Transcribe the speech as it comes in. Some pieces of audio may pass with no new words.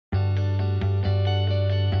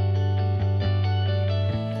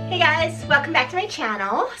Hey guys, welcome back to my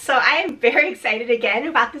channel. So I am very excited again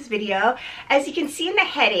about this video. As you can see in the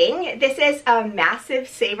heading, this is a massive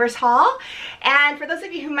savers haul. And for those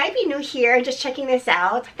of you who might be new here and just checking this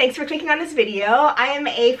out, thanks for clicking on this video. I am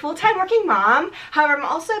a full-time working mom. However, I'm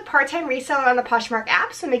also a part-time reseller on the Poshmark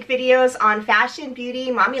app, so I make videos on fashion,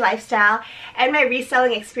 beauty, mommy lifestyle, and my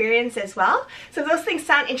reselling experience as well. So if those things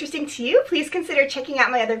sound interesting to you, please consider checking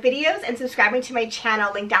out my other videos and subscribing to my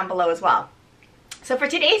channel, linked down below as well. So for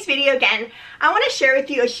today's video, again, I want to share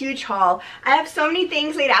with you a huge haul. I have so many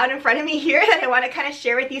things laid out in front of me here that I want to kind of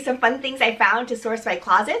share with you, some fun things I found to source my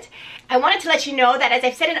closet. I wanted to let you know that, as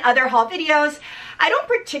I've said in other haul videos, I don't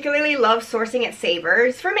particularly love sourcing at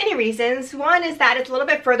Savers for many reasons. One is that it's a little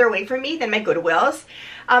bit further away from me than my Goodwills.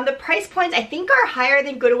 The price points I think are higher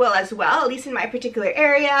than Goodwill as well, at least in my particular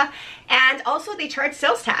area. And also they charge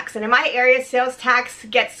sales tax. And in my area, sales tax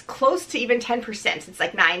gets close to even 10%. It's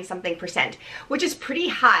like 9-something%, which is pretty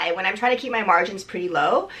high when I'm trying to keep my margins pretty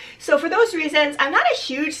low. So for those reasons, I'm not a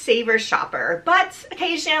huge Savers shopper, but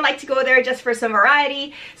occasionally I like to go there just for some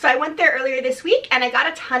variety. So I went there earlier this week and I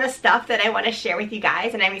got a ton of stuff that I want to share with you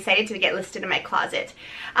guys, and I'm excited to get listed in my closet.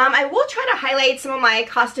 I will try to highlight some of my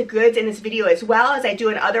cost of goods in this video as well, as I do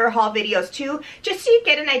in other haul videos too, just so you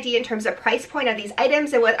get an idea in terms of price point of these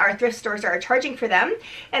items and what our thrift stores are charging for them,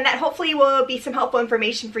 and that hopefully will be some helpful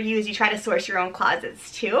information for you as you try to source your own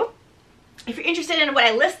closets too. If you're interested in what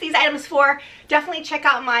I list these items for, definitely check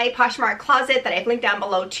out my Poshmark closet that I've linked down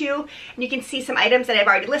below too, and you can see some items that I've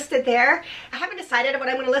already listed there. I haven't decided what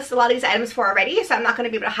I'm going to list a lot of these items for already, so I'm not going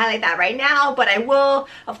to be able to highlight that right now, but I will,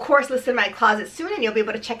 of course, list in my closet soon, and you'll be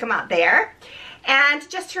able to check them out there. And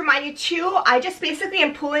just to remind you too, I just basically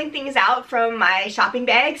am pulling things out from my shopping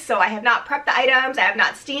bags, so I have not prepped the items, I have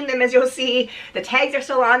not steamed them, as you'll see. The tags are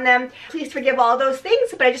still on them. Please forgive all those things,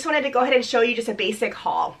 but I just wanted to go ahead and show you just a basic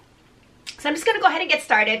haul. So I'm just going to go ahead and get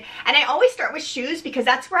started, and I always start with shoes because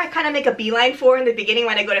that's where I kind of make a beeline for in the beginning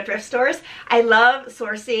when I go to thrift stores. I love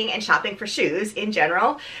sourcing and shopping for shoes in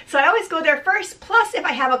general, so I always go there first. Plus, if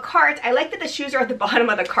I have a cart, I like that the shoes are at the bottom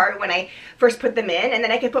of the cart when I first put them in, and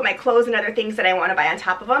then I can put my clothes and other things that I want to buy on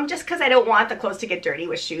top of them, just because I don't want the clothes to get dirty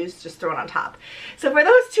with shoes just thrown on top. So for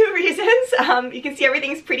those two reasons, you can see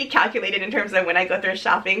everything's pretty calculated in terms of when I go thrift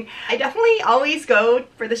shopping. I definitely always go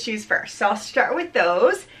for the shoes first, so I'll start with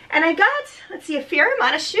those. And I got, let's see, a fair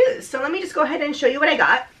amount of shoes. So let me just go ahead and show you what I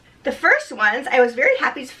got. The first ones I was very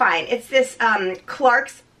happy to find. It's this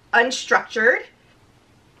Clarks Unstructured.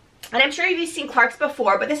 And I'm sure you've seen Clarks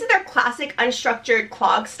before, but this is their classic unstructured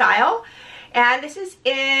clog style. And this is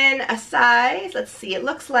in a size, let's see, it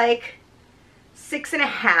looks like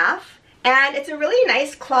 6.5. And it's a really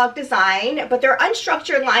nice clog design, but their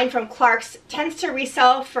unstructured line from Clarks tends to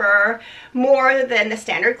resell for more than the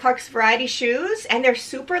standard Clarks variety shoes, and they're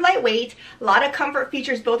super lightweight, a lot of comfort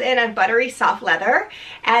features built in on buttery soft leather,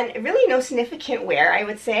 and really no significant wear, I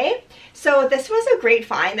would say. So this was a great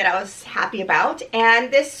find that I was happy about,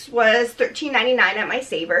 and this was $13.99 at my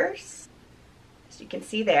Savers, as you can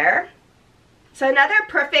see there. So another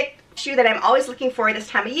perfect shoe that I'm always looking for this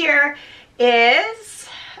time of year is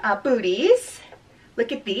booties.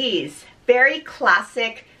 Look at these. Very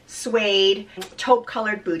classic suede taupe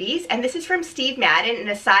colored booties, and this is from Steve Madden in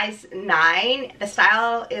a size 9. The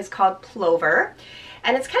style is called Plover,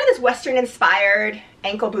 and it's kind of this Western inspired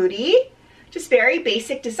ankle booty. Just very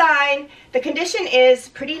basic design. The condition is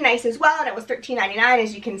pretty nice as well, and it was $13.99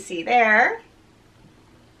 as you can see there.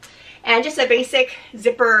 And just a basic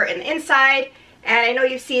zipper in the inside. And I know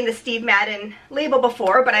you've seen the Steve Madden label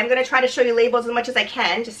before, but I'm going to try to show you labels as much as I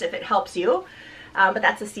can, just if it helps you. But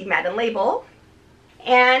that's the Steve Madden label.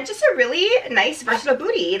 And just a really nice, versatile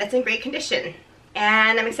booty that's in great condition.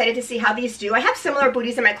 And I'm excited to see how these do. I have similar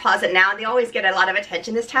booties in my closet now, and they always get a lot of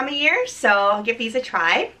attention this time of year, so I'll give these a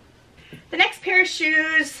try. The next pair of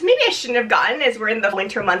shoes, maybe I shouldn't have gotten, as we're in the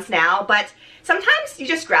winter months now, but sometimes you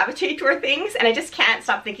just gravitate toward things, and I just can't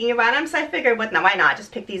stop thinking about them, so I figured, well, no, why not?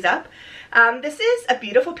 Just pick these up. This is a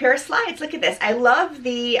beautiful pair of slides. Look at this. I love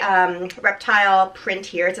the reptile print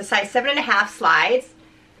here. It's a size 7.5 slides.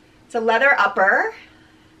 It's a leather upper.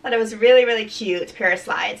 I thought it was really, really cute pair of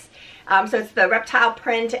slides. So it's the reptile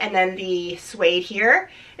print and then the suede here.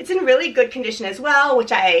 It's in really good condition as well,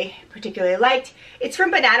 which I particularly liked. It's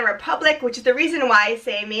from Banana Republic, which is the reason why I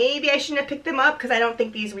say maybe I shouldn't have picked them up, because I don't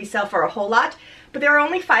think these resell for a whole lot. But they were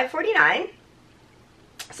only $5.49.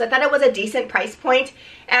 So I thought it was a decent price point,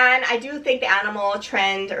 and I do think the animal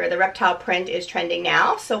trend or the reptile print is trending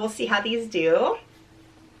now, so we'll see how these do.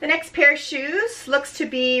 The next pair of shoes looks to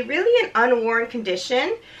be really an unworn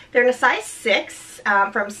condition. They're in a size 6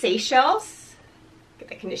 from Seychelles.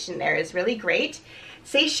 The condition there is really great.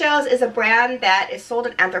 Seychelles is a brand that is sold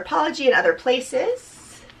in Anthropologie and other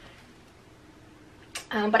places.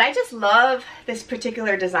 But I just love this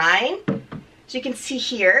particular design. As you can see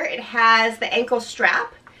here, it has the ankle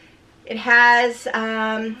strap. It has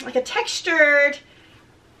like a textured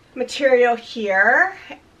material here,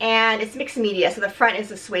 and it's mixed media. So the front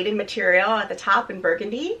is a suede material at the top in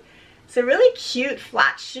burgundy. So really cute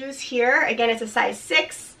flat shoes here. Again, it's a size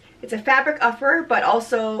 6. It's a fabric upper, but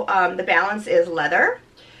also the balance is leather.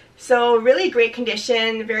 So really great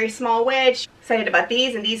condition, very small wedge. Excited about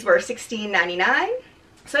these, and these were $16.99.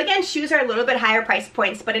 So again, shoes are a little bit higher price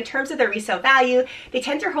points, but in terms of their resale value, they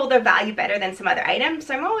tend to hold their value better than some other items.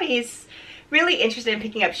 So I'm always really interested in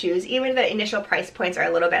picking up shoes, even if the initial price points are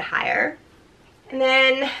a little bit higher. And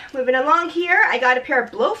then moving along here, I got a pair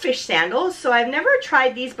of Blowfish sandals. So I've never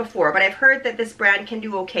tried these before, but I've heard that this brand can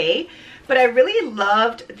do okay. But I really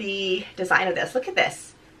loved the design of this. Look at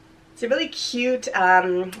this. It's a really cute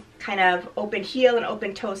kind of open heel and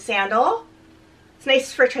open toe sandal. It's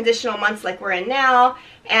nice for transitional months like we're in now.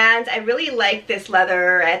 And I really like this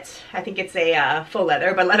leatherette, I think it's a faux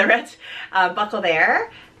leather, but leatherette buckle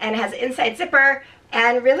there. And it has an inside zipper,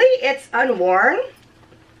 and really it's unworn.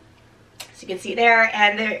 So you can see there,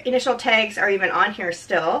 and the initial tags are even on here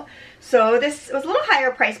still. So this was a little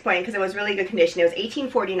higher price point because it was really good condition. It was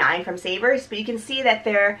 $18.49 from Savers, but you can see that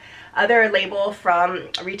their other label from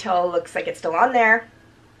retail looks like it's still on there.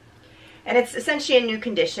 And it's essentially a new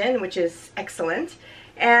condition, which is excellent.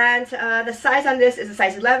 And the size on this is a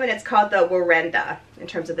size 11. It's called the Warenda in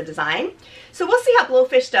terms of the design. So we'll see how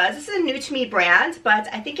Blowfish does. This is a new to me brand, but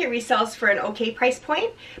I think it resells for an okay price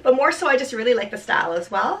point. But more so, I just really like the style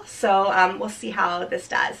as well. So we'll see how this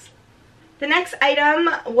does. The next item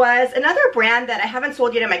was another brand that I haven't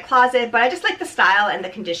sold yet in my closet, but I just like the style and the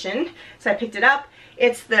condition, so I picked it up.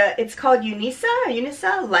 It's called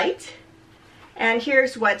Unisa Light. And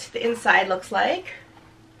here's what the inside looks like.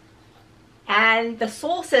 And the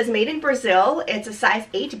sole says made in Brazil. It's a size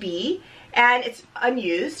 8B, and it's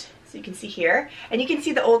unused, so you can see here. And you can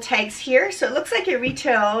see the old tags here. So it looks like it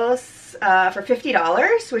retails for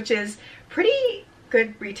 $50, which is pretty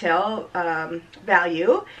good retail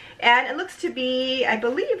value. And it looks to be, I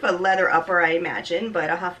believe, a leather upper, I imagine, but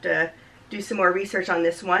I'll have to do some more research on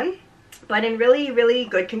this one. But in really, really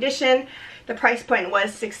good condition. The price point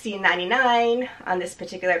was $16.99 on this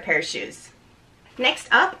particular pair of shoes. Next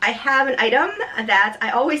up, I have an item that I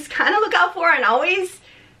always kind of look out for and always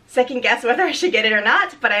second guess whether I should get it or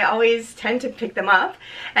not, but I always tend to pick them up,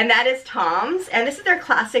 and that is Tom's. And this is their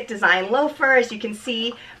classic design loafer, as you can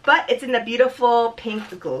see, but it's in the beautiful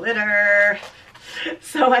pink glitter.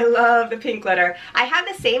 So I love the pink glitter. I have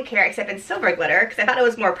the same pair except in silver glitter because I thought it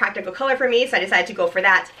was more practical color for me, so I decided to go for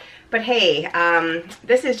that. But hey,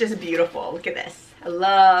 this is just beautiful. Look at this. I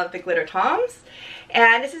love the glitter Toms.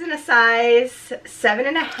 And this is in a size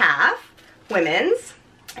 7.5, women's.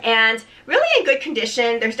 And really in good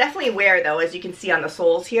condition. There's definitely wear though, as you can see on the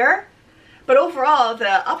soles here. But overall,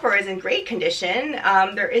 the upper is in great condition.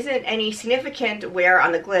 There isn't any significant wear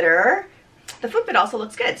on the glitter. The footbed also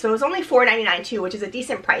looks good. So it was only $4.99 too, which is a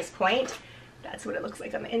decent price point. That's what it looks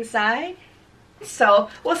like on the inside. So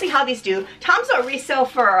we'll see how these do. Tom's don't resell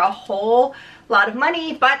for a whole lot of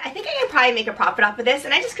money, but I think I can probably make a profit off of this,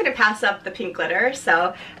 and I just couldn't pass up the pink glitter.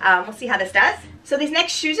 So we'll see how this does. So these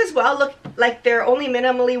next shoes as well look like they're only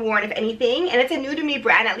minimally worn, if anything, and it's a new to me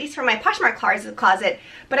brand, at least for my Poshmark closet,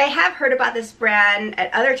 but I have heard about this brand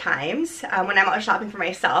at other times when I'm out shopping for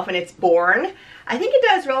myself, and it's Born. I think it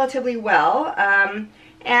does relatively well,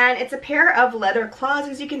 and it's a pair of leather claws,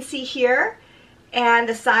 as you can see here, and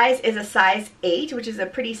the size is a size 8, which is a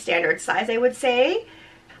pretty standard size, I would say.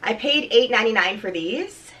 I paid $8.99 for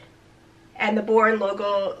these, and the Born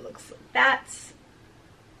logo looks like that.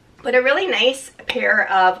 But a really nice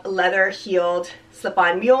pair of leather-heeled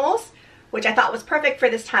slip-on mules, which I thought was perfect for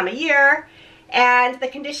this time of year. And the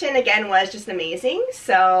condition, again, was just amazing,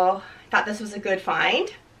 so I thought this was a good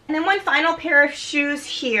find. And then one final pair of shoes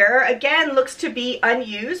here, again, looks to be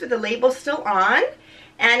unused with the label still on.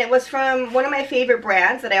 And it was from one of my favorite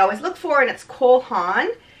brands that I always look for, and it's Cole Haan.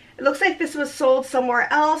 It looks like this was sold somewhere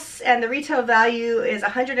else, and the retail value is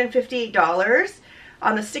 $158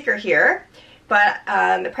 on the sticker here. But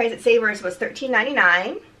the price at Savers was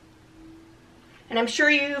 $13.99. And I'm sure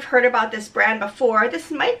you've heard about this brand before.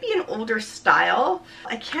 This might be an older style.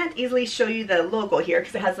 I can't easily show you the logo here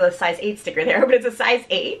because it has a size 8 sticker there, but it's a size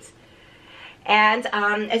 8. And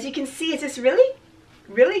as you can see, it's this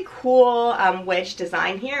really cool wedge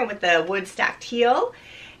design here with the wood stacked heel.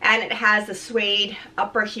 And it has the suede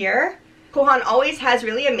upper here. Kohan always has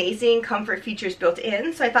really amazing comfort features built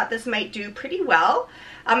in, so I thought this might do pretty well.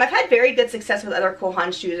 I've had very good success with other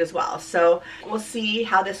Kohan shoes as well, so we'll see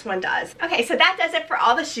how this one does. Okay, so that does it for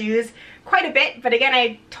all the shoes. Quite a bit, but again,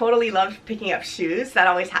 I totally love picking up shoes. That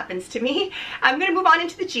always happens to me. I'm going to move on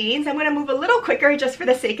into the jeans. I'm going to move a little quicker just for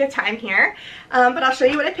the sake of time here, but I'll show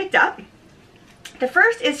you what I picked up. The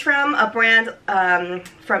first is from a brand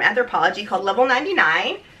from Anthropologie called Level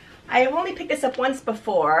 99. I have only picked this up once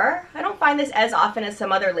before. I don't find this as often as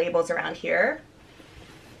some other labels around here.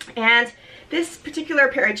 And this particular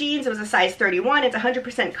pair of jeans, it was a size 31. It's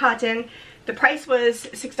 100% cotton. The price was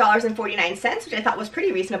 $6.49, which I thought was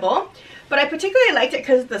pretty reasonable. But I particularly liked it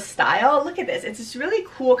because of the style. Look at this. It's this really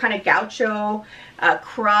cool kind of gaucho,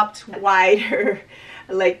 cropped, wider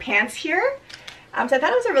leg pants here. So I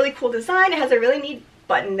thought it was a really cool design. It has a really neat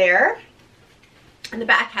button there. And the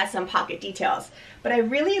back has some pocket details. But I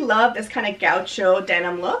really love this kind of gaucho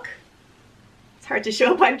denim look. It's hard to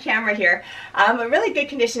show up on camera here. A really good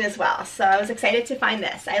condition as well. So I was excited to find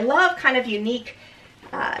this. I love kind of unique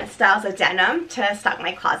styles of denim to stock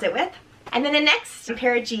my closet with. And then the next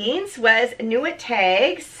pair of jeans was Nuit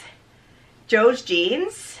Tags Joe's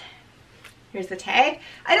jeans. Here's the tag.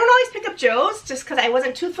 I don't always pick up Joe's just because I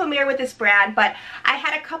wasn't too familiar with this brand, but I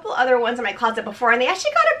had a couple other ones in my closet before and they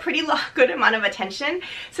actually got a pretty good amount of attention.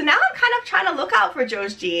 So now I'm kind of trying to look out for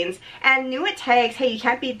Joe's jeans. And Nuit Tags, hey, you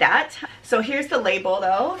can't beat that. So here's the label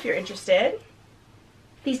though, if you're interested.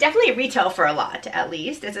 These definitely retail for a lot, at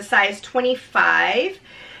least. It's a size 25,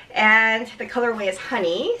 and the colorway is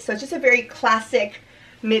honey. So it's just a very classic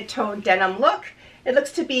mid-tone denim look. It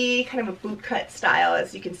looks to be kind of a bootcut style,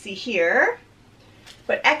 as you can see here.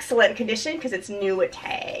 But excellent condition because it's Nuit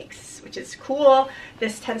Tags, which is cool.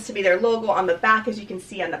 This tends to be their logo on the back, as you can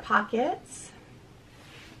see on the pockets.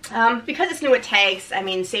 Because it's Nuit Tags, I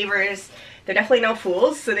mean, savers, they're definitely no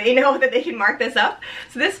fools, so they know that they can mark this up.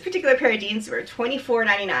 So this particular pair of jeans were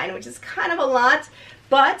 $24.99, which is kind of a lot,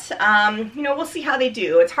 but you know, we'll see how they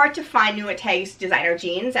do. It's hard to find Nuit Tags designer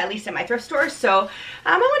jeans, at least in my thrift store, so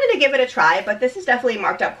I wanted to give it a try, but this is definitely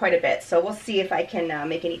marked up quite a bit, so we'll see if I can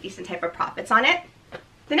make any decent type of profits on it.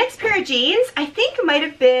 The next pair of jeans, I think might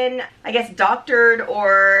have been, I guess, doctored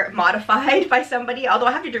or modified by somebody, although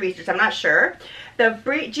I have to do research, I'm not sure. The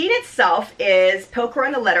jean itself is Pilcro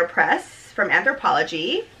on the letterpress from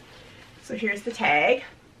Anthropologie. So here's the tag.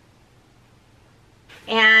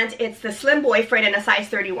 And it's the slim boyfriend in a size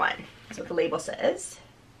 31. That's what the label says.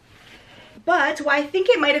 But what I think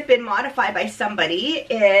it might have been modified by somebody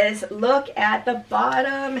is, look at the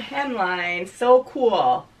bottom hemline. So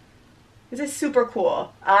cool. This is super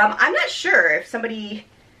cool. I'm not sure if somebody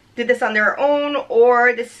did this on their own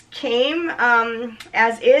or this came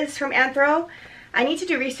as is from Anthro. I need to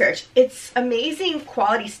do research. It's amazing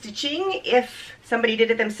quality stitching if somebody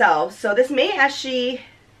did it themselves. So this may actually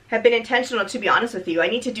have been intentional, to be honest with you. I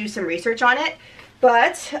need to do some research on it.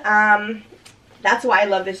 But that's why I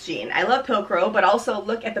love this jean. I love Pilcro, but also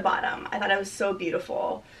look at the bottom. I thought it was so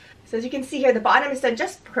beautiful. So as you can see here, the bottom is done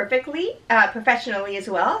just perfectly, professionally as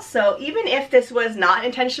well. So even if this was not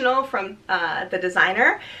intentional from the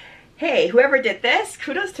designer, hey, whoever did this,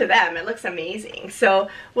 kudos to them. It looks amazing. So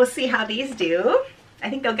we'll see how these do. I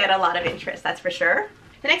think they'll get a lot of interest, that's for sure.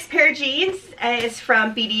 The next pair of jeans is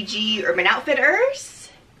from BDG Urban Outfitters.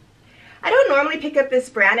 I don't normally pick up this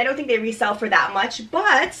brand. I don't think they resell for that much,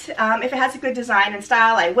 but if it has a good design and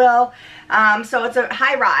style, I will. So it's a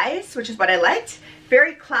high rise, which is what I liked.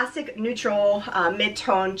 Very classic neutral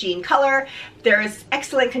mid-tone jean color. There's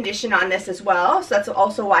excellent condition on this as well, so that's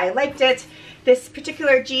also why I liked it. This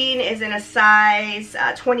particular jean is in a size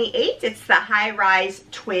 28. It's the high-rise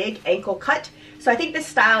twig ankle cut. So I think this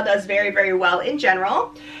style does very, very well in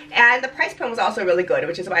general. And the price point was also really good,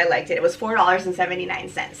 which is why I liked it. It was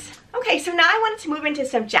 $4.79. Okay, so now I wanted to move into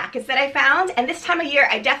some jackets that I found, and this time of year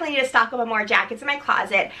I definitely need to stock up on more jackets in my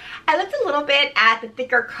closet. I looked a little bit at the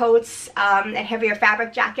thicker coats and heavier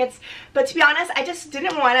fabric jackets, but to be honest, I just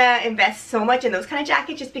didn't want to invest so much in those kind of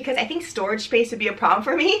jackets just because I think storage space would be a problem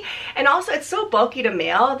for me, and also it's so bulky to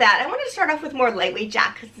mail that I wanted to start off with more lightweight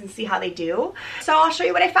jackets and see how they do. So I'll show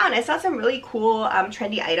you what I found. I saw some really cool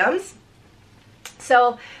trendy items.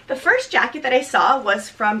 So the first jacket that I saw was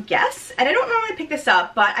from Guess, and I don't normally pick this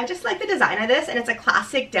up, but I just like the design of this, and it's a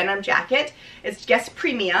classic denim jacket. It's Guess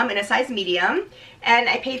Premium in a size medium, and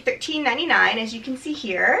I paid $13.99, as you can see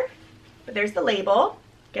here. But there's the label,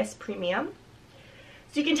 Guess Premium.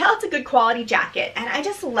 So you can tell it's a good quality jacket, and I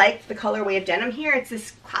just like the colorway of denim here. It's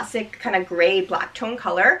this classic kind of gray black tone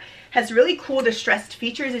color. Has really cool distressed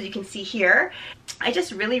features, as you can see here. I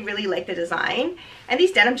just really, really like the design. And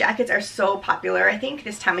these denim jackets are so popular, I think,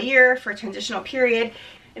 this time of year for a transitional period.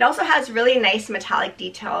 It also has really nice metallic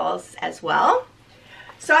details as well.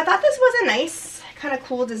 So I thought this was a nice, kind of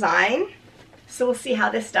cool design. So we'll see how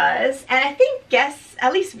this does. And I think Guess,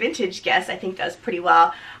 at least vintage Guess, I think does pretty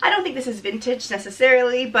well. I don't think this is vintage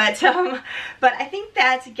necessarily, but I think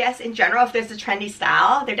that Guess in general, if there's a trendy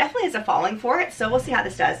style, there definitely is a following for it. So we'll see how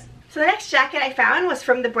this does. So the next jacket I found was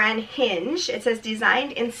from the brand Hinge. It says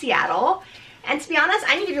designed in Seattle. And to be honest,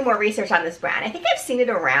 I need to do more research on this brand. I think I've seen it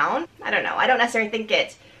around. I don't know. I don't necessarily think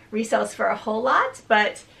it resells for a whole lot,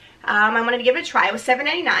 but I wanted to give it a try. It was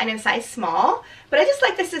 $7.99 in size small, but I just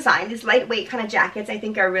like this design. These lightweight kind of jackets I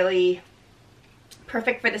think are really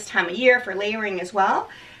perfect for this time of year, for layering as well.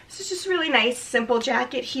 So it's just a really nice, simple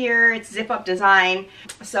jacket here. It's zip-up design,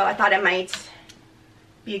 so I thought it might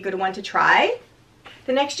be a good one to try.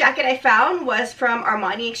 The next jacket I found was from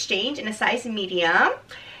Armani Exchange in a size medium,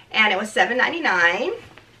 and it was $7.99.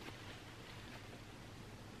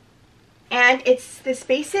 And it's this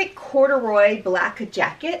basic corduroy black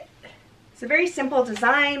jacket. It's a very simple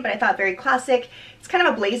design, but I thought very classic. It's kind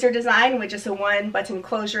of a blazer design with just a one button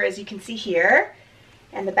closure, as you can see here.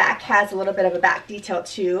 And the back has a little bit of a back detail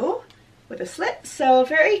too, with a slit. So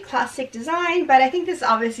very classic design, but I think this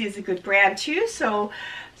obviously is a good brand too. So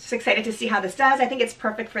just excited to see how this does. I think it's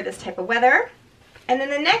perfect for this type of weather. And then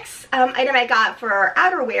the next item I got for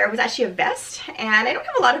outerwear was actually a vest, and I don't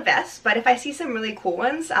have a lot of vests, but if I see some really cool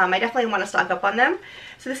ones, I definitely want to stock up on them.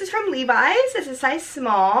 So this is from Levi's. It's a size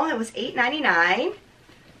small. It was $8.99.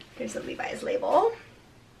 Here's the Levi's label.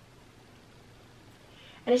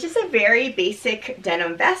 And it's just a very basic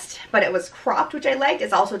denim vest, but it was cropped, which I liked.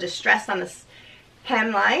 It's also distressed on the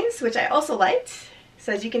hem lines, which I also liked.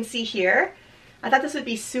 So as you can see here, I thought this would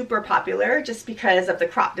be super popular just because of the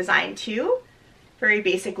crop design too. Very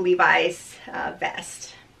basic Levi's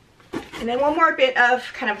vest. And then one more bit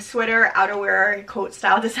of kind of a sweater, outerwear, coat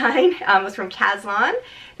style design was from Caslon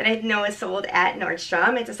that I know is sold at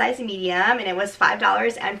Nordstrom. It's a size medium and it was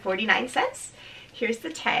 $5.49. Here's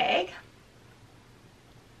the tag.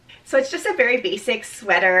 So it's just a very basic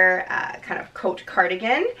sweater kind of coat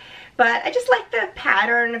cardigan, but I just like the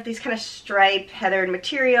pattern of these kind of striped heathered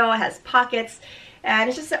material. It has pockets and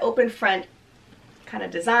it's just an open front kind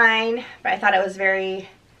of design, but I thought it was very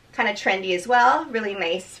kind of trendy as well. Really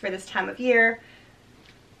nice for this time of year.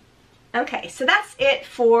 Okay, so that's it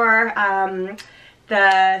for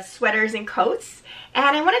the sweaters and coats.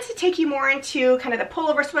 And I wanted to take you more into kind of the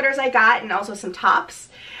pullover sweaters I got and also some tops.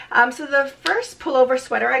 So the first pullover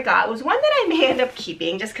sweater I got was one that I may end up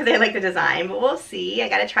keeping just because I like the design, but we'll see. I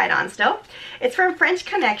gotta try it on still. It's from French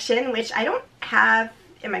Connection, which I don't have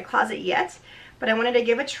in my closet yet, but I wanted to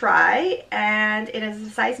give a try, and it is a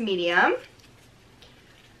size medium.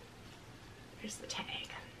 Here's the tag.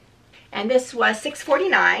 And this was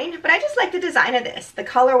 $6.49, but I just like the design of this. The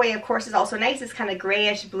colorway, of course, is also nice. It's kind of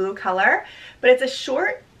grayish blue color, but it's a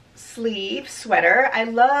short sleeve sweater. I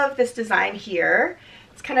love this design here.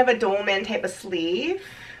 It's kind of a dolman type of sleeve,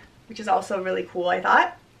 which is also really cool, I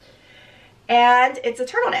thought. And it's a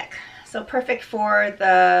turtleneck, so perfect for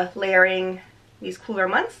the layering these cooler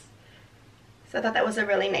months. So I thought that was a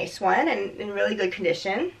really nice one and in really good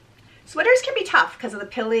condition. Sweaters can be tough because of the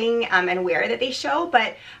pilling and wear that they show,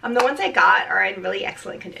 but the ones I got are in really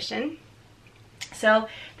excellent condition. So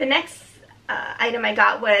the next item I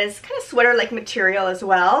got was kind of sweater-like material as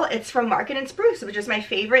well. It's from Market & Spruce, which is my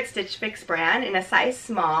favorite Stitch Fix brand, in a size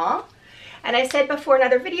small. And I said before in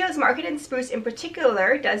other videos, Market & Spruce in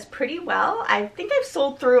particular does pretty well. I think I've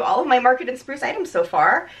sold through all of my Market & Spruce items so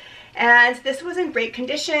far. And this was in great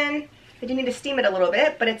condition. I do need to steam it a little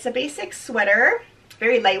bit, but it's a basic sweater,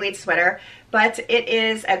 very lightweight sweater, but it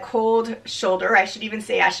is a cold shoulder. I should even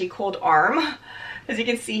say actually cold arm. As you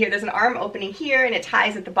can see here, there's an arm opening here and it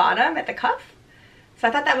ties at the bottom at the cuff. So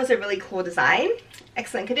I thought that was a really cool design.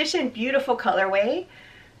 Excellent condition, beautiful colorway.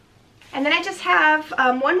 And then I just have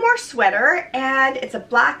one more sweater, and it's a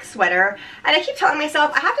black sweater. And I keep telling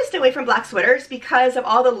myself I have to stay away from black sweaters because of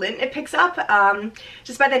all the lint it picks up,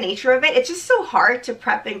 just by the nature of it. It's just so hard to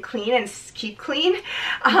prep and clean and keep clean.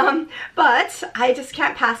 But I just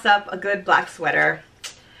can't pass up a good black sweater.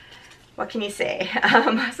 What can you say?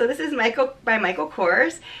 So this is by Michael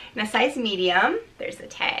Kors in a size medium. There's the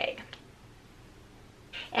tag.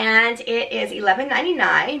 And it is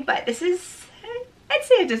 $11.99, but this is, I'd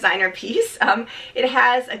say, a designer piece. It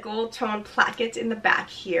has a gold tone placket in the back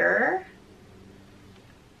here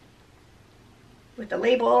with the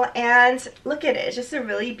label, and look at it. It's just a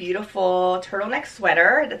really beautiful turtleneck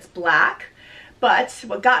sweater that's black. But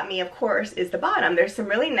what got me, of course, is the bottom. There's some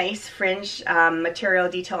really nice fringe material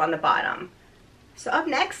detail on the bottom. So up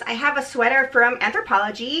next, I have a sweater from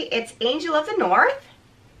Anthropologie. It's Angel of the North.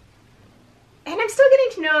 And I'm still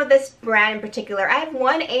getting to know this brand in particular. I have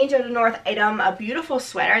one Angel of the North item, a beautiful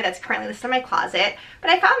sweater that's currently listed in my closet.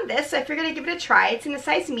 But I found this, so I figured I'd give it a try. It's in a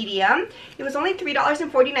size medium. It was only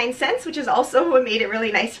 $3.49, which is also what made it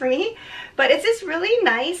really nice for me. But it's this really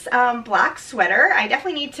nice black sweater. I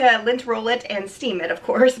definitely need to lint roll it and steam it, of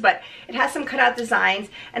course. But it has some cutout designs.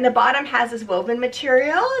 And the bottom has this woven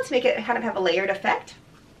material to make it kind of have a layered effect.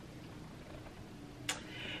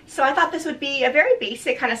 So I thought this would be a very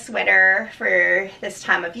basic kind of sweater for this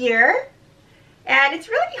time of year. And it's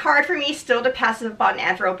really hard for me still to pass up on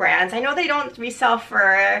Anthro brands. I know they don't resell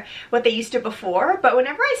for what they used to before, but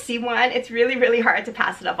whenever I see one, it's really, really hard to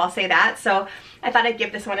pass it up, I'll say that. So I thought I'd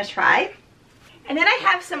give this one a try. And then I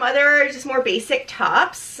have some other just more basic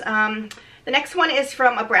tops. The next one is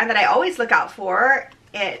from a brand that I always look out for.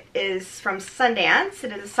 It is from Sundance.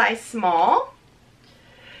 It is a size small.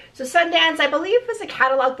 So Sundance, I believe, is a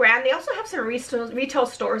catalog brand. They also have some retail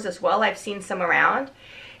stores as well. I've seen some around.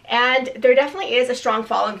 And there definitely is a strong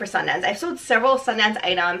following for Sundance. I've sold several Sundance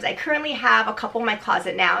items. I currently have a couple in my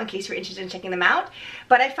closet now in case you're interested in checking them out.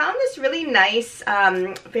 But I found this really nice,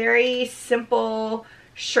 very simple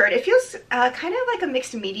shirt. It feels kind of like a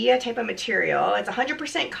mixed media type of material. It's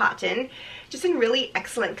 100% cotton, just in really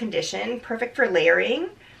excellent condition, perfect for layering.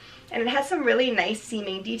 And it has some really nice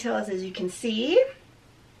seaming details, as you can see.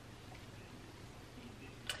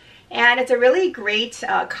 And it's a really great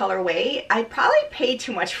colorway. I probably paid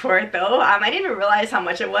too much for it though. I didn't even realize how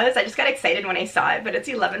much it was. I just got excited when I saw it, but it's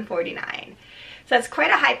 $11.49. So that's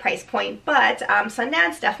quite a high price point, but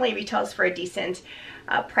Sundance definitely retails for a decent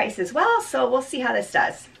price as well, so we'll see how this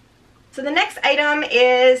does. So the next item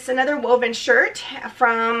is another woven shirt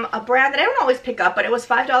from a brand that I don't always pick up, but it was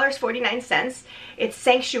 $5.49. It's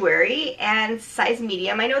Sanctuary and size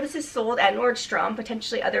medium. I know this is sold at Nordstrom,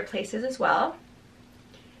 potentially other places as well.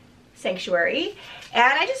 Sanctuary,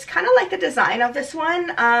 and I just kind of like the design of this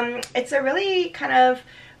one. It's a really kind of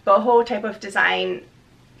boho type of design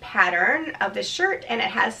pattern of this shirt, and it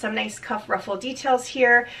has some nice cuff ruffle details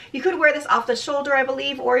here. You could wear this off the shoulder, I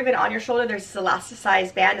believe, or even on your shoulder. There's this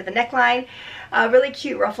elasticized band at the neckline. Really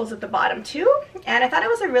cute ruffles at the bottom too, and I thought it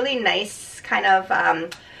was a really nice kind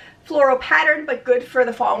of floral pattern, but good for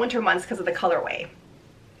the fall and winter months because of the colorway.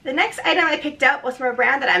 The next item I picked up was from a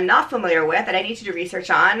brand that I'm not familiar with, that I need to do research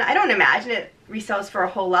on. I don't imagine it resells for a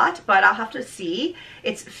whole lot, but I'll have to see.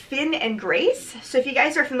 It's Finn and Grace. So if you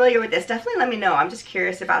guys are familiar with this, definitely let me know. I'm just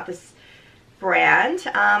curious about this brand.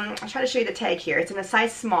 I'll try to show you the tag here. It's in a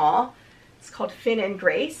size small. It's called Finn and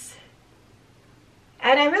Grace.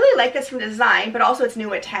 And I really like this from the design, but also it's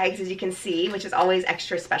new at tags, as you can see, which is always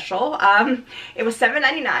extra special. It was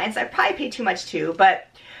 $7.99, so I probably paid too much too, but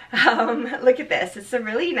look at this. It's a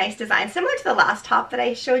really nice design, similar to the last top that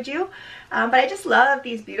I showed you, but I just love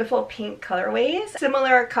these beautiful pink colorways.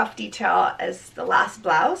 Similar cuff detail as the last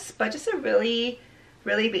blouse, but just a really,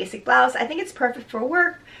 really basic blouse. I think it's perfect for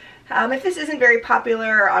work. If this isn't very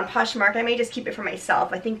popular on Poshmark, I may just keep it for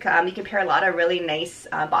myself. I think you can pair a lot of really nice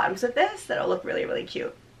bottoms with this that'll look really, really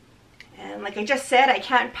cute. And like I just said, I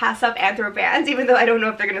can't pass up Anthro bands, even though I don't know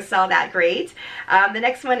if they're going to sell that great. The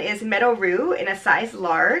next one is Meadow Rue in a size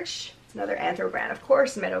large. It's another Anthro brand, of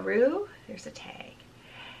course, Meadow Rue. There's a tag.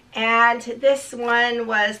 And this one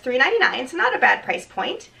was $3.99, so not a bad price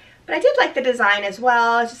point. But I did like the design as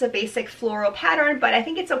well. It's just a basic floral pattern, but I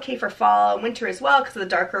think it's okay for fall and winter as well because of the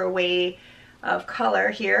darker way of color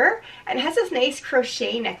here. And it has this nice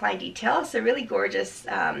crochet neckline detail, so really gorgeous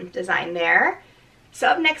design there. So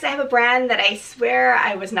up next I have a brand that I swear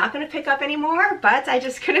I was not going to pick up anymore, but I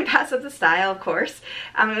just couldn't pass up the style, of course.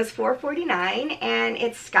 It was $4.49, and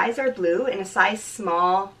it's Skies Are Blue in a size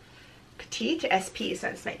small petite, SP, so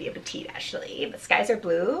this might be a petite actually, but Skies Are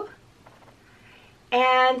Blue.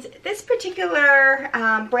 And this particular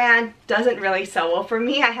brand doesn't really sell well for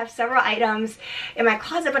me. I have several items in my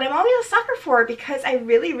closet, but I'm always a sucker for it because I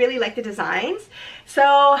really, really like the designs.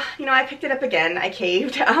 So, you know, I picked it up again. I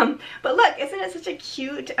caved. But look, isn't it such a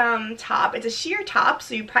cute top? It's a sheer top,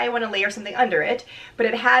 so you probably want to layer something under it. But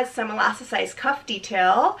it has some elasticized cuff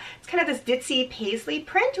detail. It's kind of this ditzy paisley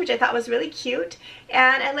print, which I thought was really cute.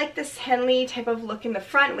 And I like this Henley type of look in the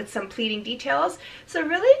front with some pleating details. So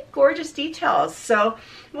really gorgeous details. So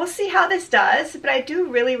we'll see how this does, but I do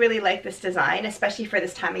really, really like this design, especially for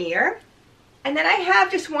this time of year. And then I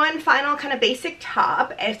have just one final kind of basic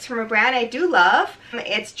top. It's from a brand I do love.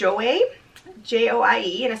 It's Joie,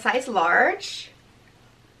 J-O-I-E, in a size large.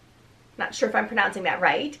 Not sure if I'm pronouncing that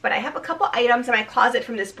right, but I have a couple items in my closet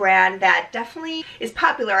from this brand that definitely is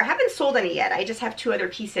popular. I haven't sold any yet. I just have 2 other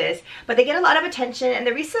pieces, but they get a lot of attention, and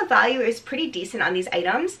the resale value is pretty decent on these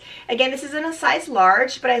items. Again, this is in a size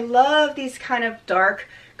large, but I love these kind of dark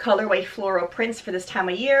colorway floral prints for this time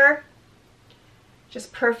of year.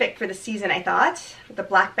 Just perfect for the season, I thought, with the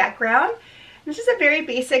black background. This is a very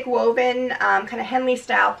basic woven kind of Henley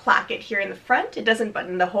style placket here in the front. It doesn't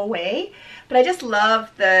button the whole way, but I just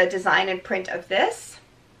love the design and print of this.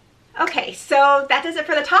 Okay, so that does it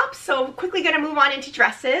for the top. So quickly gonna move on into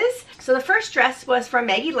dresses. So the first dress was from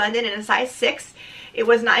Maggie London in a size 6. It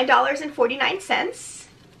was $9.49,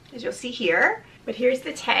 as you'll see here. But here's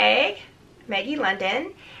the tag, Maggie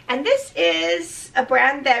London. And this is a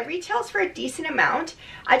brand that retails for a decent amount.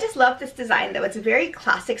 I just love this design though. It's a very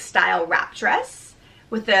classic style wrap dress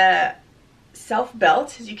with a self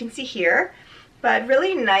belt, as you can see here, but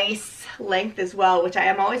really nice length as well, which I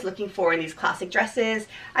am always looking for in these classic dresses.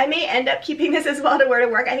 I may end up keeping this as well to wear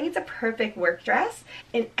to work. I think it's a perfect work dress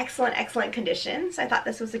in excellent, excellent condition. So I thought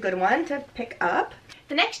this was a good one to pick up.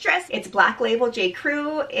 The next dress, it's Black Label J.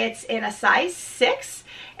 Crew. It's in a size 6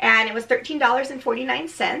 and it was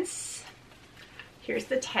 $13.49. Here's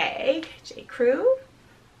the tag, J. Crew.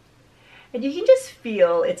 And you can just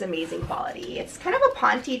feel its amazing quality. It's kind of a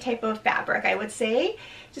ponte type of fabric, I would say.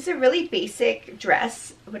 Just a really basic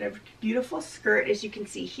dress with a beautiful skirt, as you can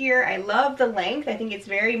see here. I love the length. I think it's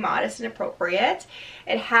very modest and appropriate.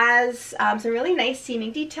 It has some really nice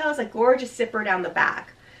seaming details, a gorgeous zipper down the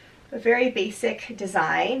back. A very basic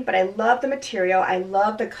design, but I love the material. I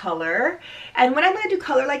love the color. And when I'm going to do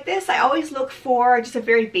color like this, I always look for just a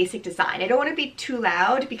very basic design. I don't want to be too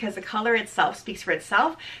loud because the color itself speaks for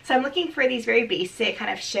itself. So I'm looking for these very basic kind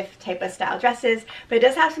of shift type of style dresses, but it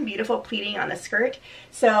does have some beautiful pleating on the skirt.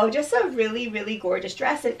 So just a really, really gorgeous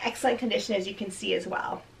dress in excellent condition, as you can see as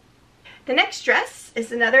well. The next dress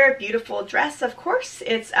is another beautiful dress, of course.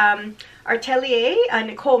 It's Atelier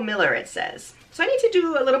Nicole Miller, it says. So I need to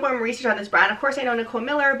do a little more research on this brand. Of course, I know Nicole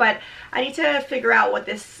Miller, but I need to figure out what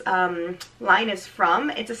this line is from.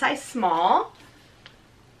 It's a size small.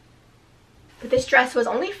 But this dress was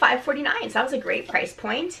only $5.49, so that was a great price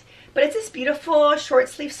point. But it's this beautiful short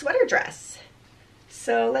sleeve sweater dress.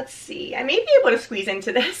 So let's see. I may be able to squeeze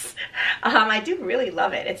into this. I do really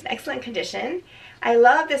love it. It's in excellent condition. I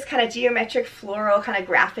love this kind of geometric floral kind of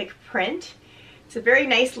graphic print. It's a very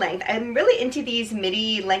nice length. I'm really into these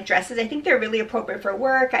midi length dresses. I think they're really appropriate for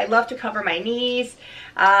work. I love to cover my knees.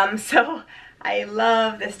 So I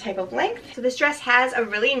love this type of length. So this dress has a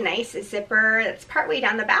really nice zipper that's partway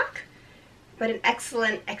down the back, but in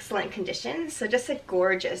excellent, excellent condition. So just a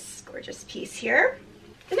gorgeous, gorgeous piece here.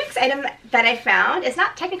 The next item that I found is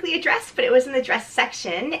not technically a dress, but it was in the dress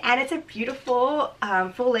section, and it's a beautiful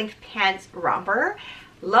full-length pants romper.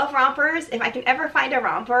 Love rompers. If I can ever find a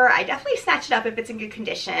romper, I definitely snatch it up if it's in good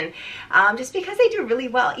condition, just because they do really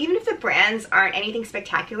well. Even if the brands aren't anything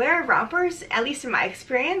spectacular, rompers, at least in my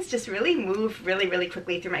experience, just really move really, really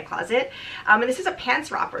quickly through my closet. And this is a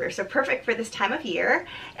pants romper, so perfect for this time of year.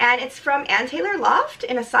 And it's from Ann Taylor Loft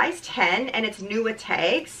in a size 10, and it's new with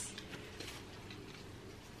tags.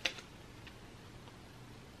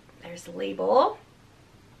 There's the label.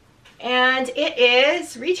 And it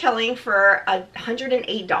is retailing for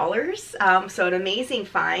 $108, so an amazing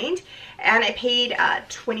find. And I paid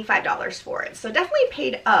 $25 for it, so definitely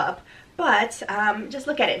paid up. But just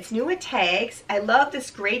look at it, it's new with tags. I love this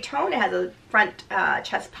gray tone. It has a front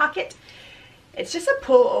chest pocket. It's just a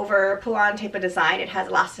pull over, pull on type of design. It has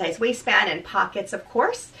elasticized waistband and pockets, of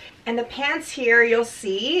course. And the pants here, you'll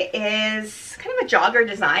see, is kind of a jogger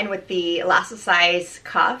design with the elasticized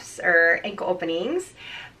cuffs or ankle openings,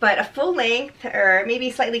 but a full length or maybe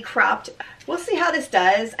slightly cropped. We'll see how this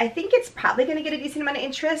does. I think it's probably going to get a decent amount of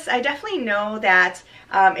interest. I definitely know that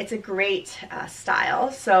it's a great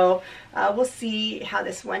style, so we'll see how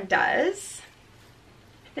this one does.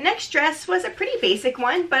 The next dress was a pretty basic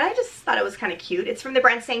one, but I just thought it was kind of cute. It's from the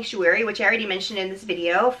brand Sanctuary, which I already mentioned in this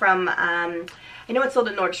video. From I know it's sold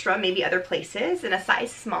at Nordstrom, maybe other places, in a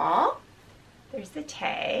size small. There's the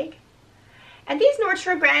tag. And these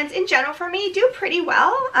Nordstrom brands in general for me do pretty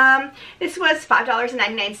well. This was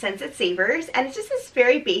 $5.99 at Savers, and it's just this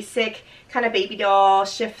very basic kind of baby doll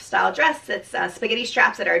shift style dress. It's spaghetti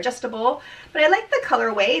straps that are adjustable, but I like the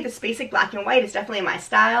colorway. This basic black and white is definitely my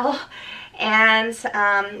style, and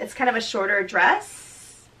it's kind of a shorter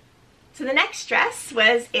dress. So the next dress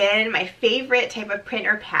was in my favorite type of print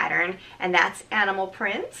or pattern, and that's animal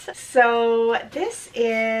prints. So this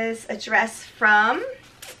is a dress from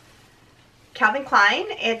Calvin Klein.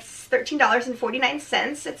 It's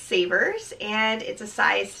 $13.49 at Savers, and it's a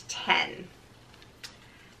size 10. Let's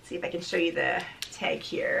see if I can show you the tag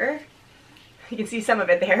here. You can see some of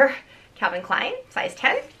it there. Calvin Klein, size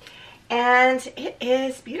 10. And it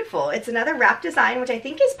is beautiful. It's another wrap design, which I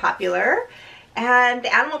think is popular. And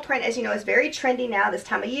the animal print, as you know, is very trendy now this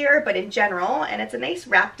time of year, but in general, and it's a nice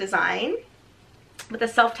wrap design with a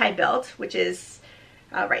self-tie belt, which is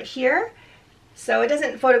right here. So it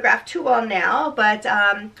doesn't photograph too well now, but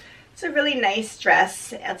it's a really nice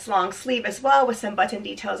dress. It's long sleeve as well with some button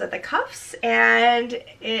details at the cuffs, and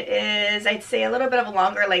it is, I'd say, a little bit of a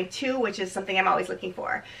longer length too, which is something I'm always looking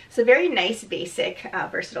for. So very nice, basic,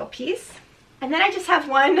 versatile piece. And then I just have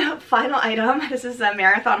one final item. This is a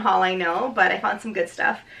marathon haul, I know, but I found some good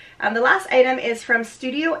stuff. The last item is from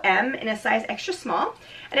Studio M in a size extra small.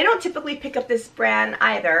 And I don't typically pick up this brand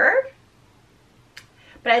either,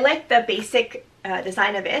 but I like the basic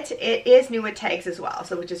design of it. It is new with tags as well,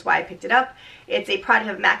 so which is why I picked it up. It's a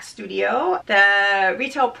product of Mac Studio. The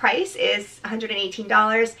retail price is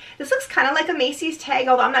 $118. This looks kind of like a Macy's tag,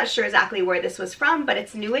 although I'm not sure exactly where this was from, but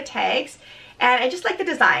it's new with tags. And I just like the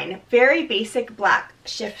design. Very basic black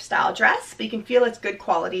shift style dress, but you can feel it's good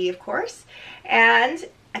quality, of course. And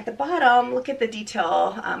at the bottom, look at the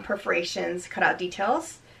detail, perforations, cutout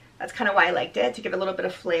details. That's kind of why I liked it, to give a little bit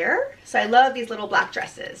of flair. So I love these little black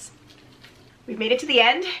dresses. We've made it to the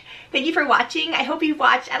end. Thank you for watching. I hope you've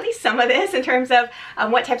watched at least some of this in terms of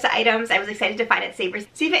what types of items I was excited to find at Savers. So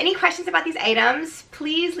if you have any questions about these items,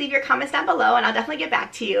 please leave your comments down below and I'll definitely get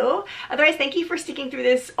back to you. Otherwise, thank you for sticking through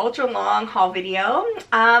this ultra long haul video.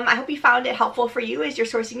 I hope you found it helpful for you as you're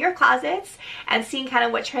sourcing your closets and seeing kind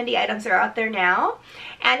of what trendy items are out there now.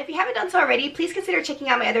 And if you haven't done so already, please consider checking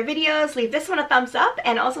out my other videos. Leave this one a thumbs up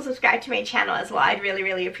and also subscribe to my channel as well. I'd really,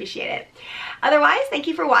 really appreciate it. Otherwise, thank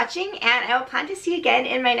you for watching and I will plan to see you again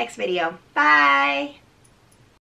in my next video. Bye!